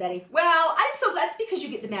clear, says Betty. Well, I'm so glad. It's because you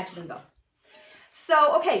get the Madge Lingo.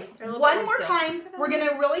 So, okay, one more time. We're going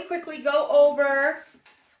to really quickly go over.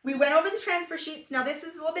 We went over the transfer sheets. Now, this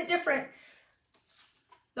is a little bit different.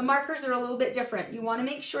 The markers are a little bit different. You want to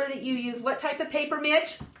make sure that you use what type of paper,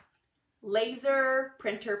 Midge? Laser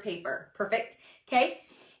printer paper. Perfect. Okay.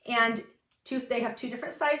 And they have 2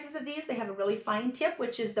 different sizes of these. They have a really fine tip,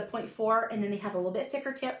 which is the 0.4, and then they have a little bit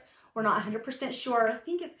thicker tip. We're not 100% sure. I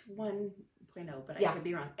think it's 1.0, but I could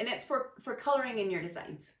be wrong. And it's for coloring in your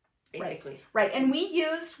designs, basically. Right. And we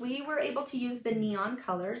were able to use the neon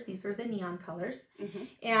colors. These are the neon colors.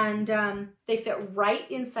 And they fit right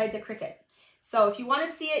inside the Cricut. So if you want to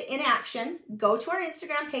see it in action, go to our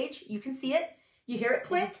Instagram page. You can see it. You hear it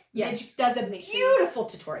click. Yes. It does a beautiful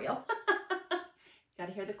tutorial. Got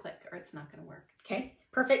to hear the click or it's not going to work. Okay,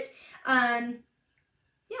 perfect. Yeah,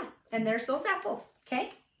 and there's those apples.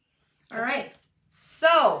 Okay. All right.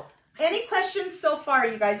 So, any questions so far,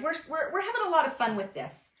 you guys? We're having a lot of fun with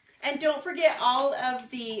this. And don't forget all of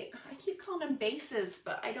the, I keep calling them bases,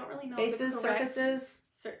 but I don't really know bases, the correct surfaces.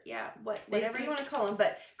 whatever you want to call them.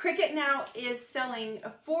 But Cricut now is selling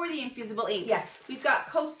for the infusible inks. Yes. We've got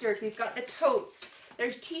coasters. We've got the totes.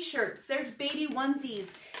 There's t-shirts. There's baby onesies.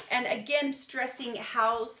 And again, stressing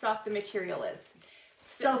how soft the material is.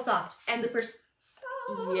 So soft. And super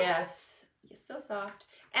soft. Yes. So soft.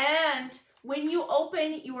 And when you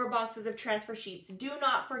open your boxes of transfer sheets, do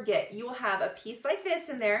not forget you will have a piece like this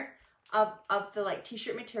in there of the like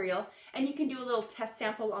t-shirt material, and you can do a little test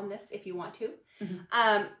sample on this if you want to.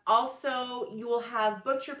 Mm-hmm. Also, you will have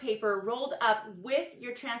butcher paper rolled up with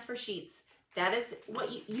your transfer sheets. That is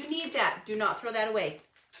what you need. That. Do not throw that away.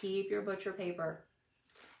 Keep your butcher paper.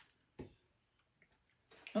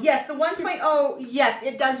 Yes, the 1.0, yes,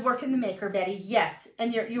 it does work in the maker, Betty. Yes,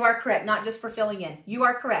 and you are correct, not just for filling in. You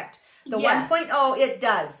are correct. The Yes. 1.0, it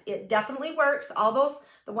does. It definitely works. All those,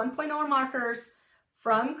 the 1.0 markers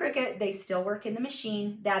from Cricut, they still work in the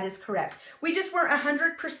machine. That is correct. We just weren't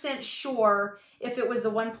 100% sure if it was the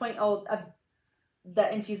 1.0 of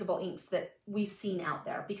the infusible inks that we've seen out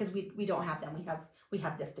there, because we don't have them. We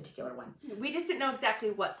have this particular one. We just didn't know exactly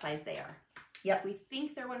what size they are. Yep. We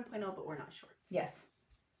think they're 1.0, but we're not sure. Yes.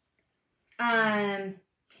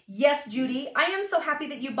 Yes, Judy, I am so happy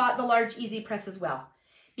that you bought the large Easy Press as well,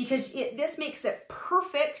 because this makes it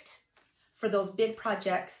perfect for those big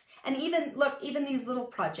projects. And even, look, even these little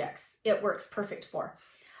projects, it works perfect for.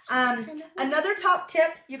 Another top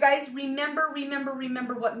tip, you guys, remember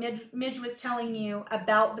what Midge was telling you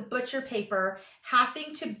about the butcher paper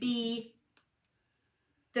having to be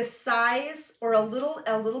the size or a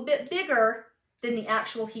little bit bigger than the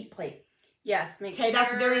actual heat plate. Yes, make sure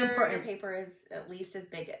that's very important. Your paper is at least as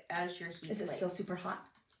big as your heat plate. Is it still super hot?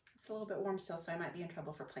 It's a little bit warm still, so I might be in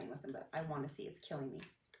trouble for playing with them, but I want to see. It's killing me.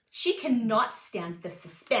 She cannot stand the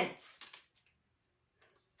suspense.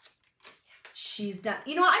 She's done.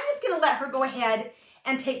 You know what? I'm just going to let her go ahead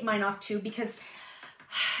and take mine off too, because,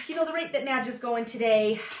 you know, the rate that Madge is going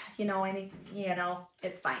today,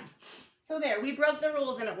 it's fine. So there, we broke the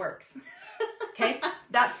rules and it works. Okay?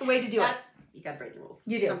 That's the way to do it. You got to break the rules.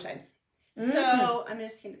 You do. Sometimes. So I'm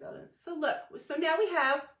just going to go. So look, so now we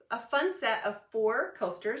have a fun set of 4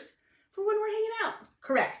 coasters for when we're hanging out.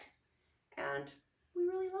 Correct. And we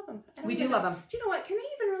really love them. We do love them. Do you know what? Can they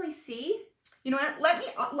even really see? You know what?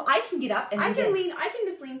 I can get up and I can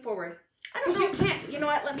just lean forward. I don't know. You can't. You know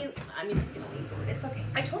what? I'm just going to lean forward. It's okay.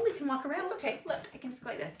 I totally can walk around. It's okay. Look, I can just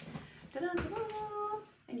go like this. Da-da-da-da.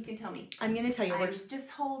 And you can tell me. I'm going to tell you. I'm just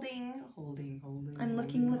holding. I'm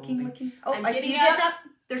looking. Oh, I'm I see you getting getting up.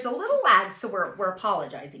 There's a little lag, so we're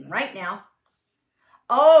apologizing right now.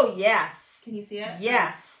 Oh, yes. Can you see it?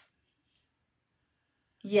 Yes.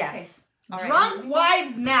 Yes. Okay. Drunk right.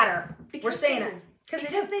 wives matter. We're saying it.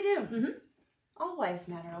 Because they do. Mm-hmm. All wives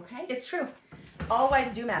matter, okay? It's true. All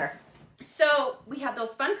wives do matter. So we have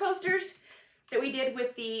those fun coasters that we did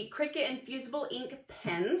with the Cricut Infusible Ink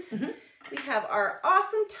pens. Mm-hmm. We have our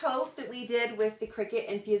awesome tote that we did with the Cricut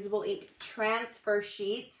Infusible Ink transfer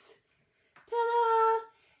sheets. Ta-da!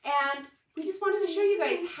 And we just wanted to show you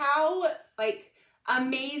guys how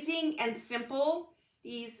amazing and simple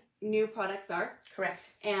these new products are. Correct.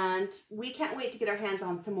 And we can't wait to get our hands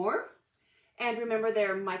on some more. And remember,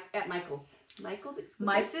 they're at Michael's. Michael's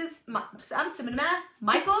exclusive.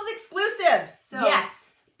 Michael's exclusive. So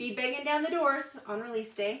yes. Be banging down the doors on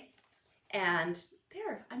release day. And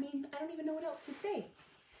there, I don't even know what else to say.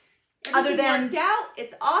 Other than worked out,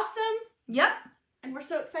 it's awesome. Yep. And we're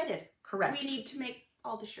so excited. Correct. We need to make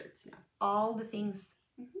all the shirts now. All the things.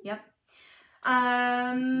 Mm-hmm. Yep.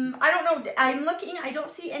 I don't know. I'm looking. I don't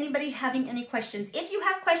see anybody having any questions. If you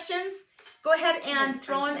have questions, go ahead and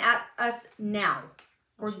throw them at us now.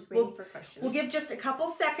 Waiting for questions. We'll give just a couple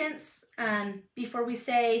seconds before we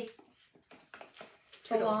say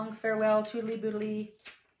so long, farewell, toodly boodly.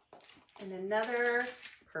 And another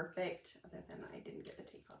perfect, other than I didn't get the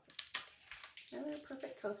tape off. Another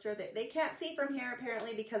perfect coaster that they can't see from here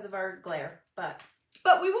apparently because of our glare, but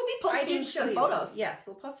we will be posting some photos. Yes,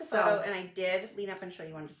 we'll post a photo, and I did lean up and show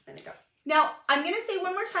you one just a minute ago. Now, I'm going to say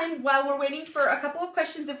one more time while we're waiting for a couple of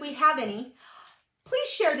questions, if we have any, please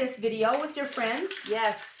share this video with your friends.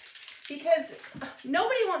 Yes, because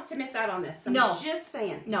nobody wants to miss out on this. I'm just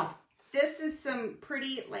saying. No. This is some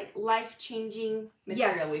pretty life-changing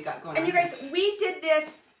material we got going on. And you guys, we did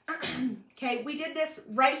this, okay, we did this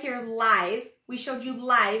right here live. We showed you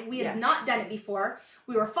live. We had not done it before.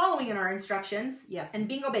 We were following in our instructions. Yes. And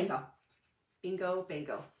bingo, bango. Bingo,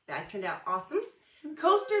 bango. Bag turned out awesome.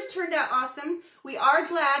 Coasters turned out awesome. We are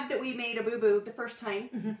glad that we made a boo-boo the first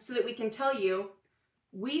time so that we can tell you,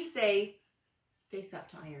 we say face up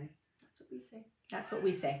to iron. That's what we say. That's what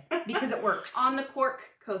we say because it worked. On the cork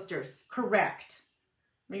coasters. Correct.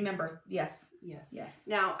 Remember, yes. Yes. Yes.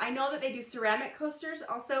 Now, I know that they do ceramic coasters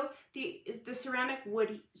also. The ceramic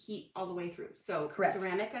would heat all the way through. So correct.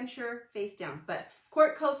 Ceramic, I'm sure, face down. But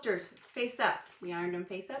quart coasters, face up. We ironed them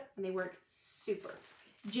face up, and they work super.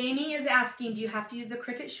 Jamie is asking, do you have to use the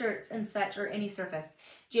Cricut shirts and such or any surface?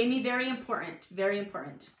 Jamie, very important. Very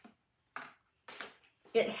important.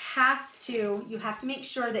 It has to, you have to make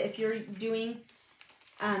sure that if you're doing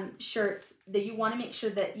shirts, that you want to make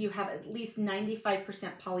sure that you have at least 95%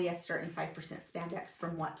 polyester and 5% spandex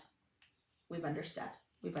from what we've understood.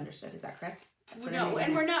 Is that correct? No,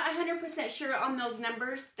 and we're not 100% sure on those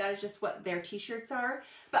numbers. That is just what their t-shirts are.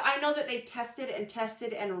 But I know that they tested and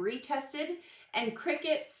tested and retested, and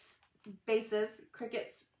Cricut's bases,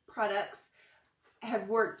 Cricut's products have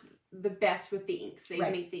worked the best with the inks. They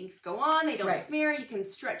make the inks go on. They don't smear. You can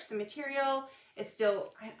stretch the material. It's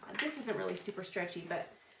still, this isn't really super stretchy, but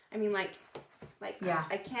I mean, like yeah.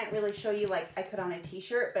 I can't really show you like I put on a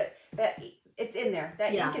t-shirt, but that it's in there.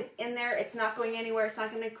 That ink is in there. It's not going anywhere. It's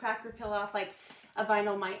not going to crack or peel off like a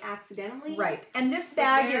vinyl might accidentally. Right. And this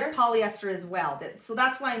bag is polyester as well. So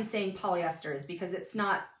that's why I'm saying polyester, is because it's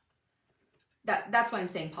not, that's why I'm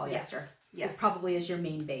saying polyester. Yes. Probably is your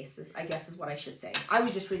main base, I guess is what I should say. I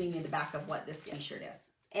was just reading in the back of what this t-shirt is.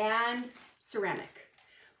 And ceramic.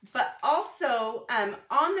 But also,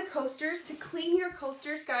 on the coasters, to clean your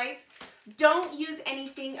coasters, guys, don't use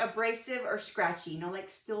anything abrasive or scratchy, like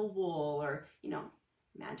steel wool or,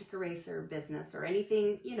 magic eraser business or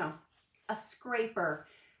anything, a scraper.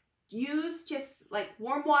 Use just like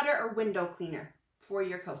warm water or window cleaner for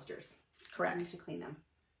your coasters. Correct. To clean them.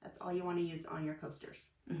 That's all you want to use on your coasters.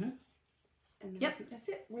 Mm-hmm. And I think that's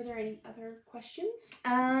it. Were there any other questions?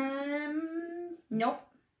 Nope.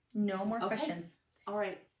 No more questions. All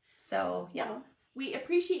right. So, yeah. Well, we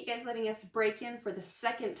appreciate you guys letting us break in for the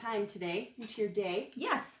second time today into your day.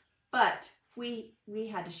 Yes. But we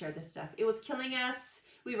had to share this stuff. It was killing us.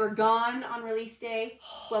 We were gone on release day.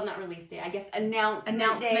 Well, not release day. I guess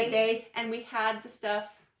announcement day. And we had the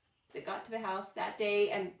stuff that got to the house that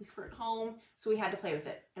day, and we weren't home, so we had to play with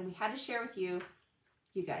it. And we had to share with you.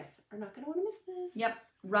 You guys are not going to want to miss this. Yep.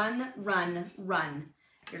 Run, run, run.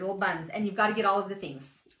 Your little buns. And you've got to get all of the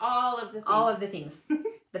things. All of the things. All of the things.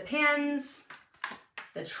 The pins,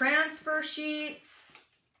 the transfer sheets,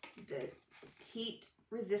 the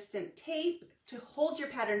heat-resistant tape to hold your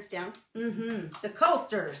patterns down. Mm-hmm. The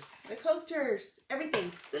coasters. The coasters.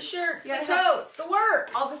 Everything. The shirts, the totes, the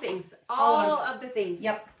works. All the things. All of the things.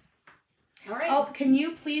 Yep. All right. Oh, can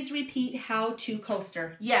you please repeat how to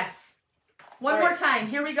coaster? Yes. One more time.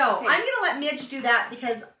 Here we go. Okay. I'm going to let Midge do that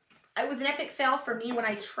because it was an epic fail for me when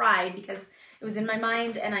I tried because it was in my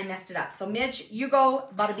mind and I messed it up. So Midge, you go.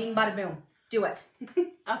 Bada bing, bada boom. Do it.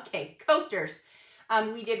 Okay. Coasters.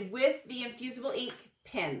 We did with the Infusible Ink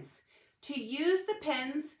pens. To use the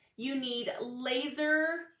pens, you need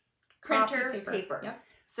laser printer paper. Yep.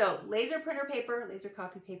 So laser printer paper, laser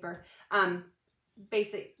copy paper.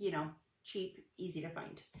 Basic, cheap, easy to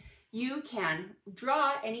find. You can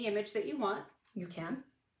draw any image that you want. You can.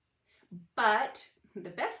 But the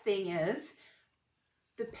best thing is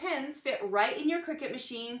the pens fit right in your Cricut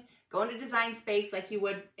machine. Go into design space like you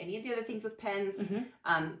would any of the other things with pens.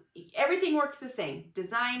 Mm-hmm. Everything works the same.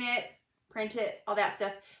 Design it, print it, all that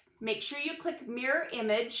stuff. Make sure you click mirror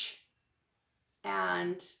image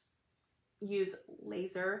and use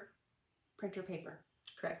laser printer paper.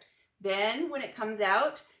 Correct. Then when it comes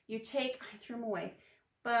out, you take, I threw them away,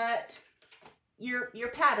 but your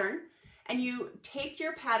pattern, and you take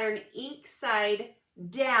your pattern ink side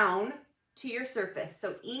down to your surface.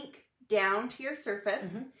 So ink down to your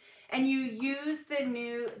surface. Mm-hmm. And you use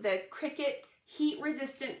the Cricut heat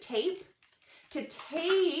resistant tape to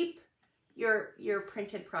tape your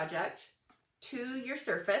printed project to your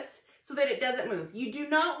surface so that it doesn't move. You do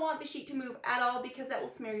not want the sheet to move at all because that will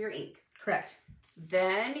smear your ink. Correct.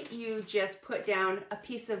 Then you just put down a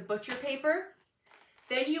piece of butcher paper.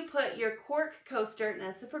 Then you put your cork coaster, and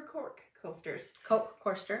this is for cork coasters.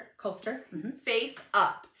 Coaster. Mm-hmm. Face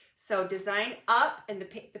up. So design up, and the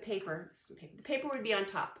paper would be on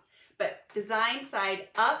top. But design side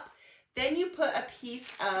up. Then you put a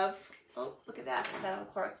piece of, oh, look at that. It's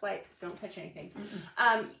not Clorox wipe, so don't touch anything.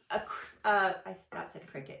 I said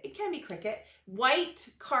Cricut. It can be Cricut. White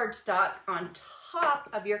cardstock on top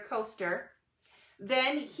of your coaster.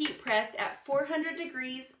 Then heat press at 400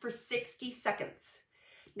 degrees for 60 seconds.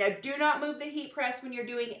 Now, do not move the heat press when you're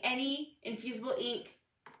doing any Infusible Ink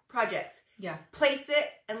projects. Yeah. Place it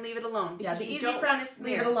and leave it alone. Yeah, the easy press,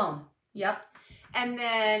 leave it alone. Yep. And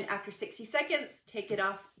then after 60 seconds, take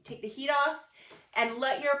the heat off, and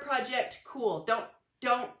let your project cool.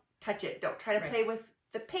 Don't touch it. Don't try to play with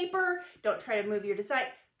the paper. Don't try to move your design.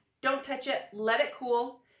 Don't touch it. Let it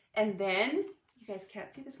cool. And then, you guys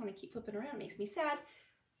can't see this when I keep flipping around. It makes me sad.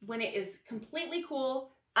 When it is completely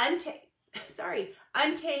cool, untape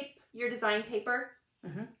your design paper,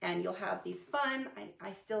 and you'll have these fun.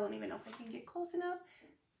 I still don't even know if I can get close enough.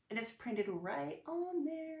 And it's printed right on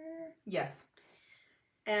there. Yes.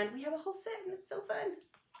 And we have a whole set, and it's so fun.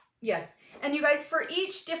 Yes. And you guys, for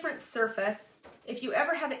each different surface, if you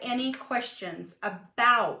ever have any questions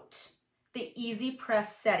about the Easy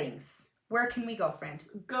Press settings, where can we go, friend?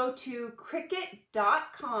 Go to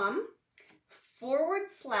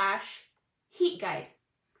Cricut.com/heat guide.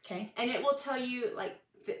 Okay. And it will tell you like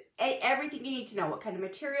everything you need to know. What kind of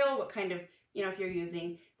material, what kind of, you know, if you're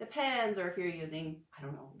using the pens or if you're using, I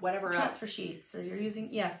don't know, whatever transfer else. sheets, or you're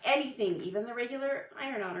using, yes. Anything, even the regular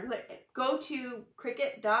iron-on. Or go to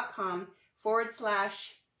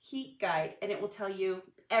Cricut.com/heat guide, and it will tell you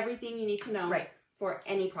everything you need to know for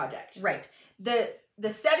any project. Right. The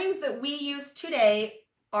settings that we use today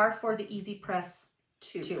are for the Easy Press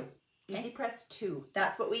 2. Okay? Easy Press 2.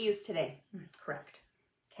 That's what we use today. Correct.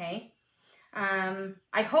 Okay.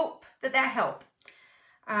 I hope that helped.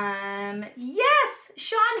 Yes,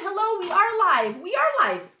 Sean, hello. We are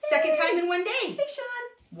live. Second time in one day. Hey, Sean.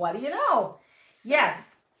 What do you know?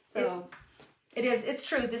 Yes. So it is. It's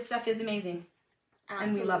true. This stuff is amazing.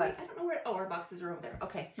 Absolutely. And we love it. I don't know where, our boxes are over there.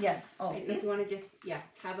 Okay. Yes. Oh, if you want to just,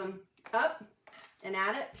 have them up and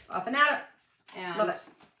at it. Up and at it. And love it.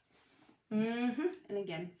 And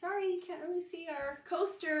again, sorry you can't really see our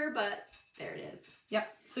coaster, but there it is. Yep.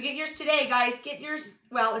 So get yours today, guys. Get yours,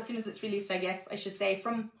 well, as soon as it's released, I guess I should say,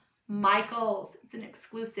 from Michael's. It's an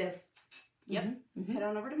exclusive. Yep. Head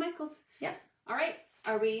on over to Michael's. Yep. All right.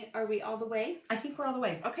 Are we all the way? I think we're all the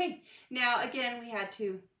way. Okay. Now, again, we had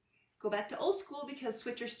to go back to old school because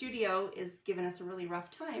Switcher Studio is giving us a really rough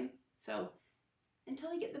time. So until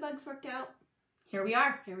I get the bugs worked out, here we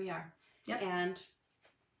are. Yep. And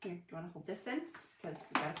here, do you want to hold this then? Because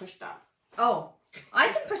we got to push stop. Oh, I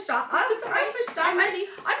can push stop. I push stop. I'm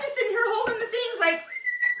just sitting here holding the things like.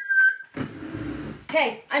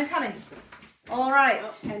 Okay, I'm coming. All right. Oh,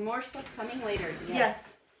 and more stuff coming later.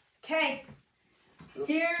 Yes. Okay.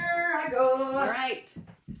 Here I go. All right.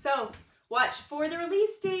 So watch for the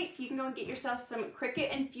release date so you can go and get yourself some Cricut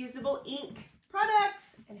Infusible Ink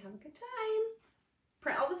products and have a good time.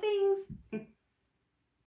 Print all the things.